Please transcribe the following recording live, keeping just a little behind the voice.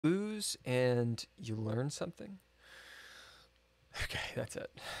lose and you learn something. Okay, that's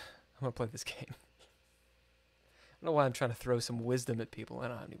it. I'm gonna play this game. I don't know why I'm trying to throw some wisdom at people. I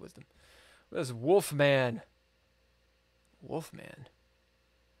don't have any wisdom. This Wolfman. Wolfman.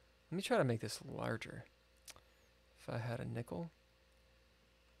 Let me try to make this larger. If I had a nickel.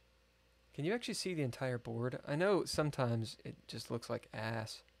 Can you actually see the entire board? I know sometimes it just looks like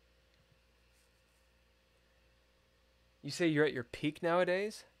ass. You say you're at your peak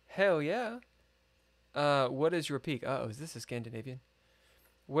nowadays? Hell yeah. What is your peak? Uh oh, is this a Scandinavian?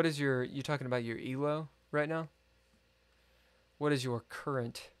 What is your, you talking about your elo right now? What is your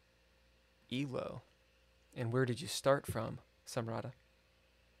current elo? And where did you start from, Samrata?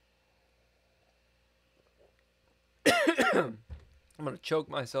 I'm gonna choke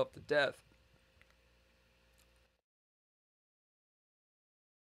myself to death.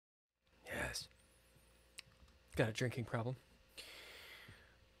 Yes. Got a drinking problem.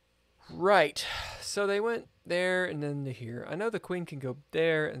 Right. So they went there and then to here. I know the queen can go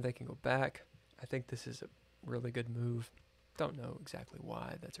there and they can go back. I think this is a really good move. Don't know exactly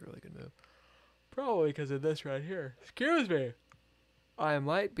why that's a really good move. Probably because of this right here. Excuse me. I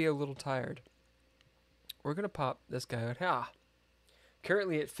might be a little tired. We're going to pop this guy out. Ah.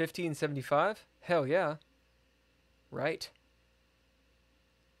 Currently at 1575. Hell yeah. Right.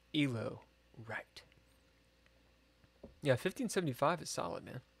 Elo. Right. Yeah, 1575 is solid,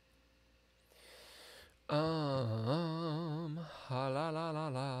 man. Ha la la la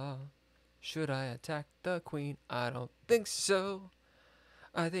la. Should I attack the queen? I don't think so.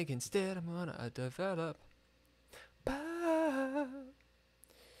 I think instead I'm gonna develop.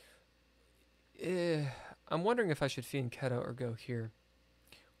 I'm wondering if I should fiend Keto or go here.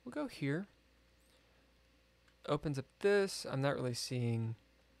 We'll go here. Opens up this. I'm not really seeing.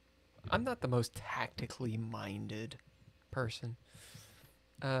 I'm not the most tactically minded person.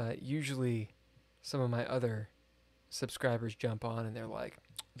 Usually, some of my other subscribers jump on and they're like,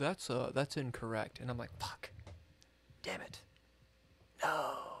 "That's incorrect," and I'm like, "Fuck, damn it,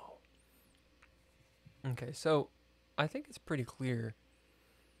 no." Okay, so I think it's pretty clear.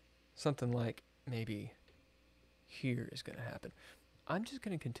 Something like maybe here is going to happen. I'm just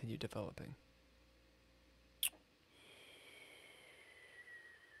going to continue developing.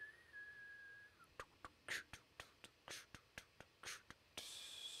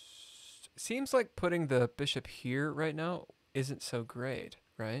 Seems like putting the bishop here right now isn't so great,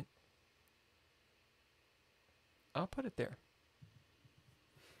 right? I'll put it there.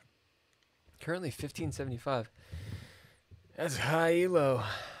 Currently 1575. That's high elo.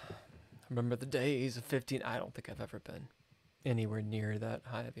 Remember the days of 15. I don't think I've ever been anywhere near that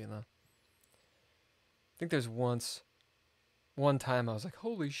high of elo. I think there's one time I was like,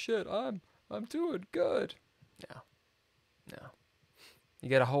 holy shit, I'm doing good. No. You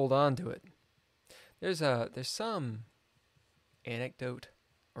gotta hold on to it. There's some anecdote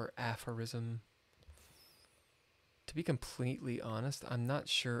or aphorism. To be completely honest, I'm not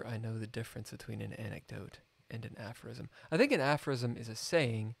sure I know the difference between an anecdote and an aphorism. I think an aphorism is a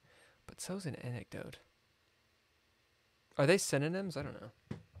saying, but so's an anecdote. Are they synonyms? I don't know.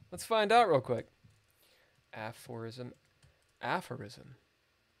 Let's find out real quick. Aphorism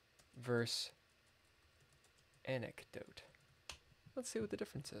versus anecdote. Let's see what the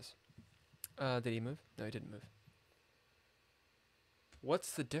difference is. Did he move? No, he didn't move.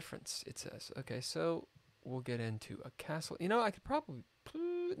 What's the difference? It says. Okay, so we'll get into a castle. You know, I could probably...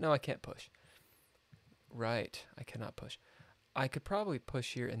 No, I can't push. Right, I cannot push. I could probably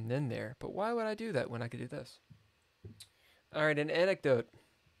push here and then there, but why would I do that when I could do this? All right, an anecdote.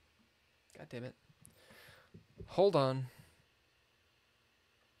 God damn it. Hold on.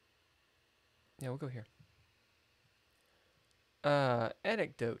 Yeah, we'll go here.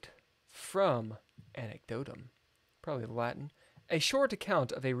 Anecdote from anecdotum. Probably Latin. A short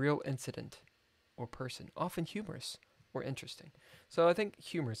account of a real incident or person, often humorous or interesting. So I think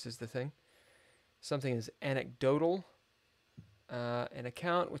humorous is the thing. Something is anecdotal. An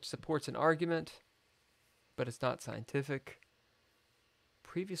account which supports an argument, but it's not scientific.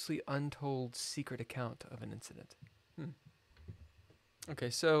 Previously untold secret account of an incident. Okay,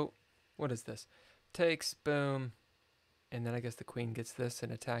 so what is this? Takes, boom, and then I guess the queen gets this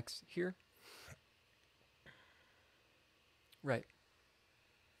and attacks here. Right.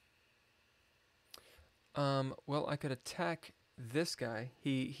 Well, I could attack this guy.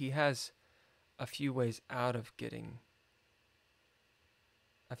 He has a few ways out of getting...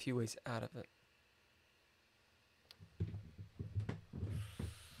 A few ways out of it.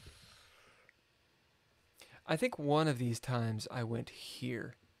 I think one of these times I went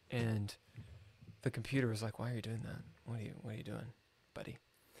here and the computer was like, "Why are you doing that? What are you doing, buddy?"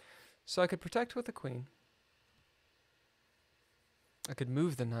 So I could protect with the queen. I could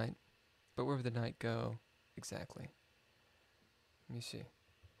move the knight, but where would the knight go exactly? Let me see.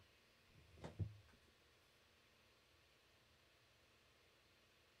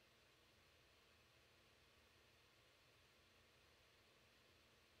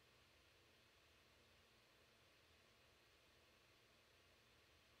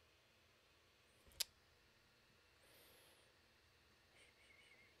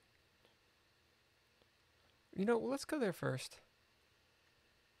 You know, let's go there first.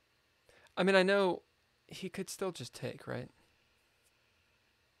 I mean, I know he could still just take, right?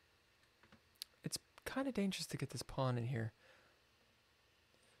 It's kind of dangerous to get this pawn in here.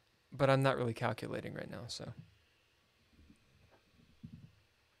 But I'm not really calculating right now, so.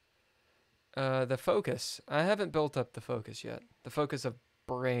 The focus. I haven't built up the focus yet. The focus of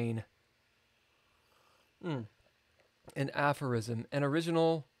brain. An aphorism. An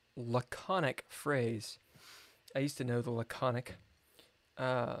original laconic phrase. I used to know the laconic.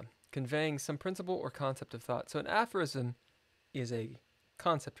 Conveying some principle or concept of thought. So an aphorism is a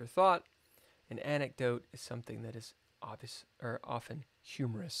concept or thought. An anecdote is something that is obvious or often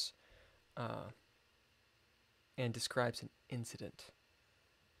humorous and describes an incident.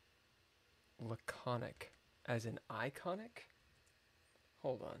 Laconic, as in iconic?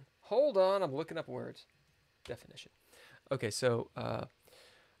 Hold on, I'm looking up words. Definition. Okay, so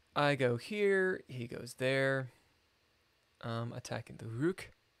I go here, he goes there. Attacking the rook.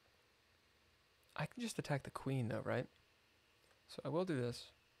 I can just attack the queen though, right? So I will do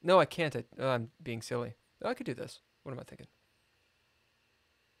this. No, I can't. I'm being silly. Oh, I could do this. What am I thinking?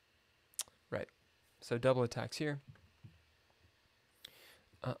 Right. So double attacks here.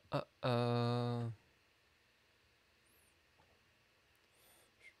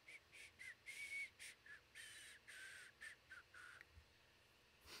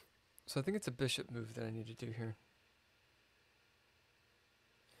 So I think it's a bishop move that I need to do here.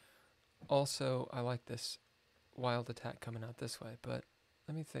 Also, I like this wild attack coming out this way, but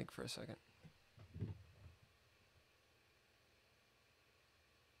let me think for a second.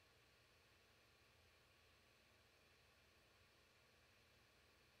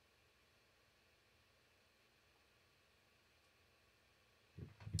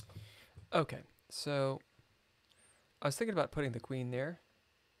 Okay, so I was thinking about putting the queen there.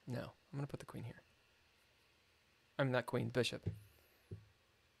 No, I'm going to put the queen here. I mean, not queen, bishop.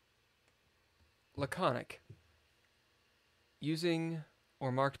 Laconic. Using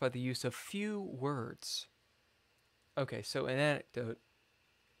or marked by the use of few words. Okay, so an anecdote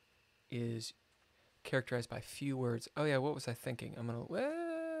is characterized by few words. Oh yeah, what was I thinking? I'm going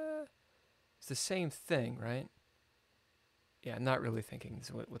to... it's the same thing, right? Yeah, I'm not really thinking this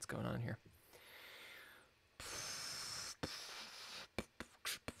is what's going on here.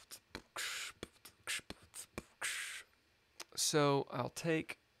 So I'll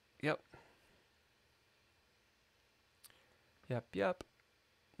take, yep.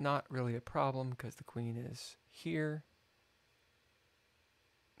 Not really a problem because the queen is here.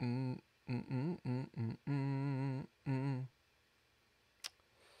 Need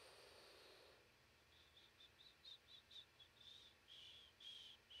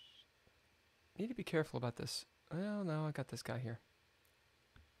to be careful about this. Well, no, I got this guy here.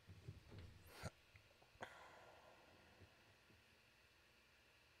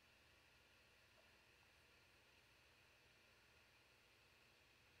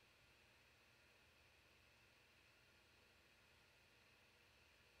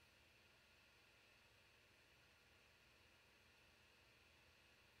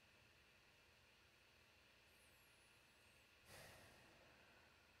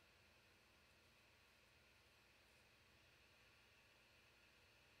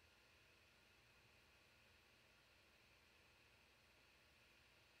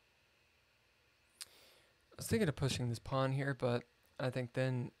 I was thinking of pushing this pawn here, but I think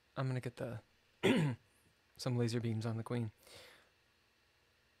then I'm going to get the some laser beams on the queen.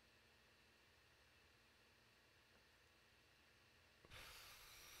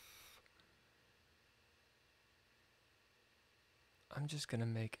 I'm just going to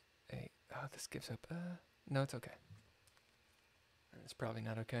make a... Oh, this gives up... no, it's okay. It's probably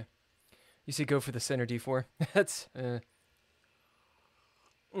not okay. You see, go for the center d4. That's...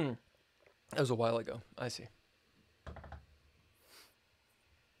 That was a while ago. I see.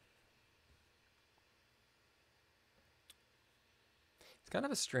 It's kind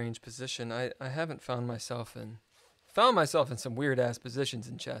of a strange position. I haven't found myself in some weird ass positions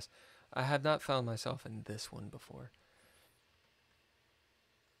in chess. I have not found myself in this one before.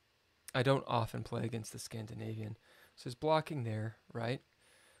 I don't often play against the Scandinavian. So there's blocking there, right?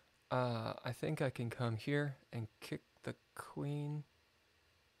 I think I can come here and kick the queen.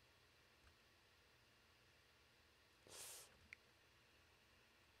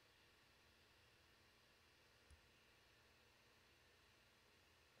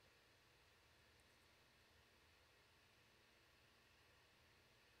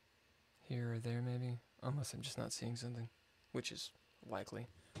 Here or there, maybe. Unless I'm just not seeing something, which is likely.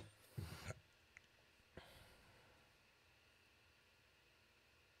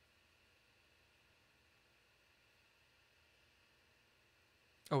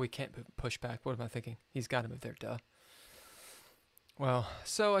 Oh, we can't push back. What am I thinking? He's got to move there, duh. Well,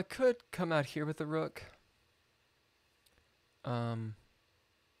 so I could come out here with the rook.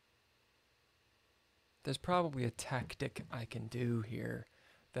 There's probably a tactic I can do here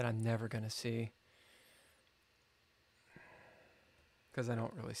that I'm never going to see. Because I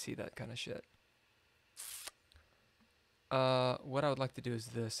don't really see that kind of shit. What I would like to do is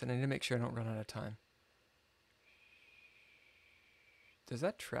this, and I need to make sure I don't run out of time. Does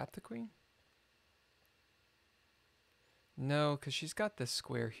that trap the queen? No, because she's got this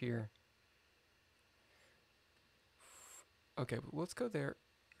square here. Okay, well, let's go there.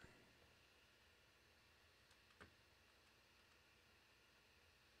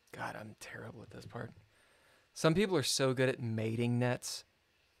 God, I'm terrible at this part. Some people are so good at mating nets.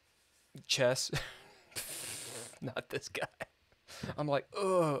 Chess. Not this guy. I'm like,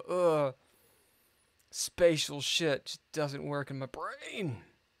 spatial shit just doesn't work in my brain.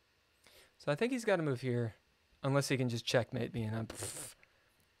 So I think he's got to move here. Unless he can just checkmate me and I'm...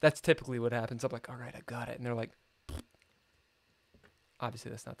 That's typically what happens. I'm like, all right, I got it. And they're like... Obviously,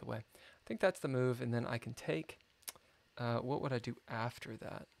 that's not the way. I think that's the move. And then I can take... what would I do after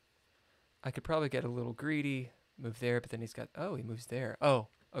that? I could probably get a little greedy. Move there, but then he's got... Oh, he moves there. Oh,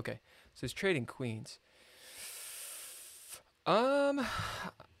 okay. So he's trading queens.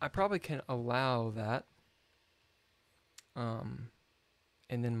 I probably can allow that. And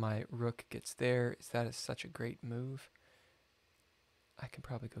then my rook gets there. That is such a great move. I can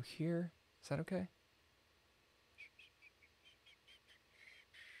probably go here. Is that okay?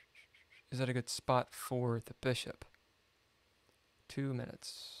 Is that a good spot for the bishop? 2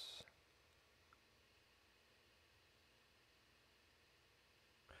 minutes.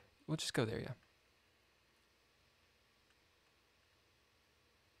 We'll just go there, yeah.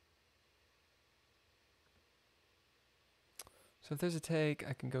 So if there's a take,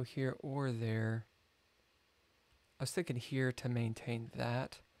 I can go here or there. I was thinking here to maintain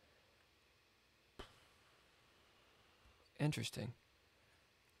that. Interesting.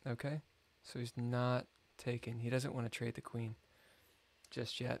 Okay. So he's not taking. He doesn't want to trade the queen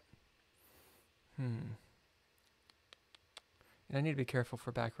just yet. And I need to be careful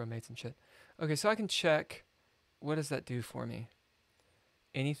for back row mates and shit. Okay, so I can check. What does that do for me?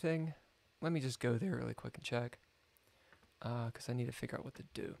 Anything? Let me just go there really quick and check. Because I need to figure out what to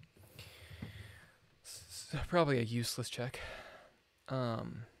do. It's probably a useless check.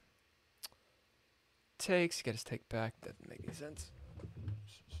 Takes. You got to take back. That doesn't make any sense.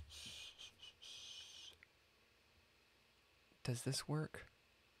 Does this work?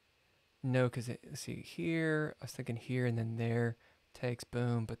 No, because see here, I was thinking here and then there. Takes,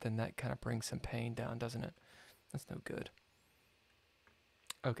 boom, but then that kind of brings some pain down, doesn't it? That's no good.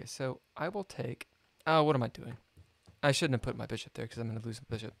 Okay, so I will take... Oh, what am I doing? I shouldn't have put my bishop there because I'm going to lose my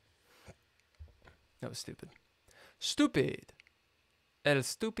bishop. That was stupid. Stupid! El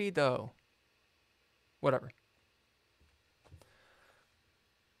stupido. Whatever.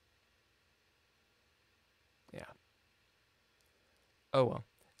 Yeah. Oh well.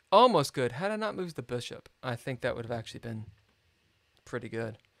 Almost good. Had I not moved the bishop, I think that would have actually been pretty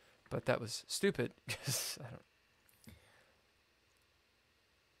good. But that was stupid. I don't...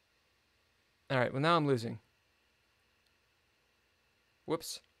 Alright, well now I'm losing.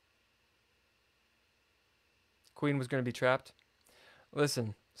 Whoops. Queen was going to be trapped.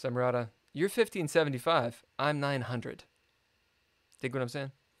 Listen, Samarata, you're 1575. I'm 900. Dig what I'm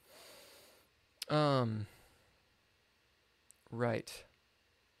saying? Right.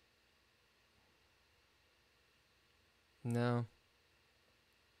 No.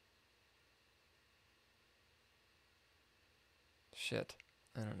 Shit.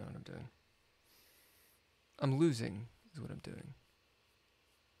 I don't know what I'm doing. I'm losing is what I'm doing.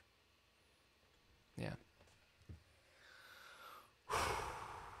 Yeah.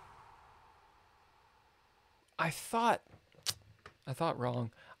 I thought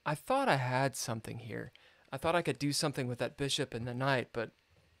wrong. I thought I had something here. I thought I could do something with that bishop and the knight, but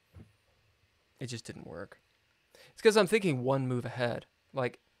it just didn't work. It's because I'm thinking one move ahead.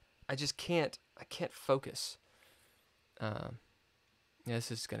 Like, I just can't, I can't focus. Yeah,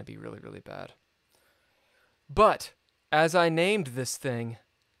 this is going to be really, really bad. But, as I named this thing,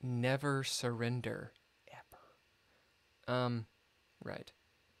 never surrender. Ever. Right.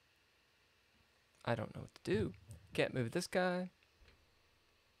 I don't know what to do. Can't move this guy.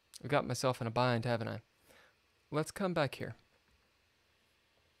 I've got myself in a bind, haven't I? Let's come back here.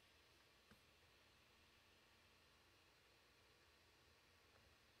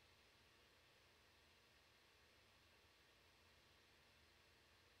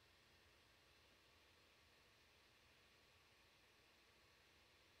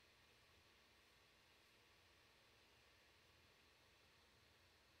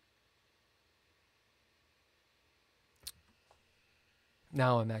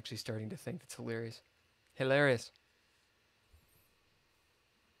 Now I'm actually starting to think it's hilarious. Hilarious.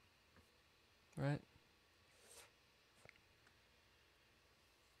 Right?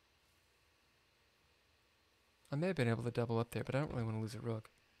 I may have been able to double up there, but I don't really want to lose a rook.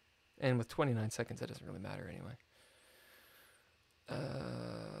 And with 29 seconds, that doesn't really matter anyway.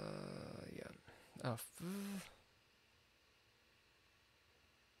 Yeah. Oh,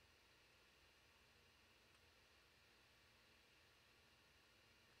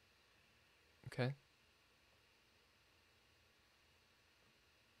 okay.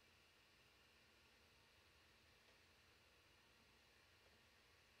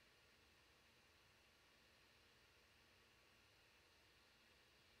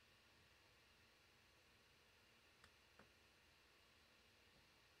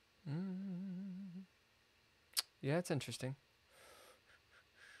 Yeah, it's interesting.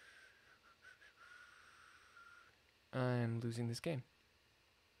 I'm losing this game.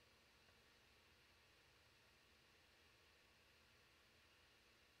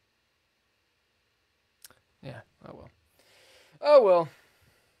 Yeah, oh well. Oh well.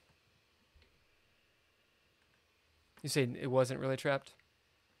 You say it wasn't really trapped?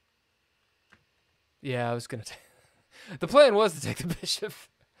 Yeah, I was gonna. The plan was to take the bishop.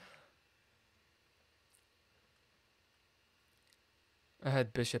 I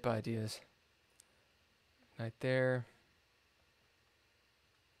had bishop ideas. Right there.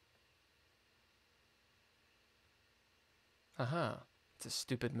 Aha. It's a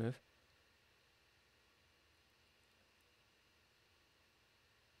stupid move.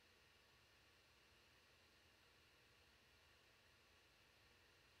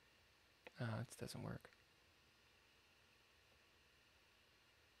 It doesn't work.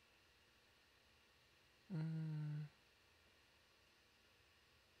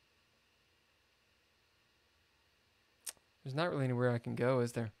 There's not really anywhere I can go,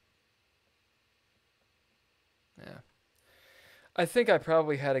 is there? Yeah. I think I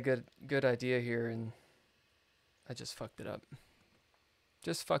probably had a good idea here, and I just fucked it up.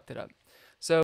 Just fucked it up.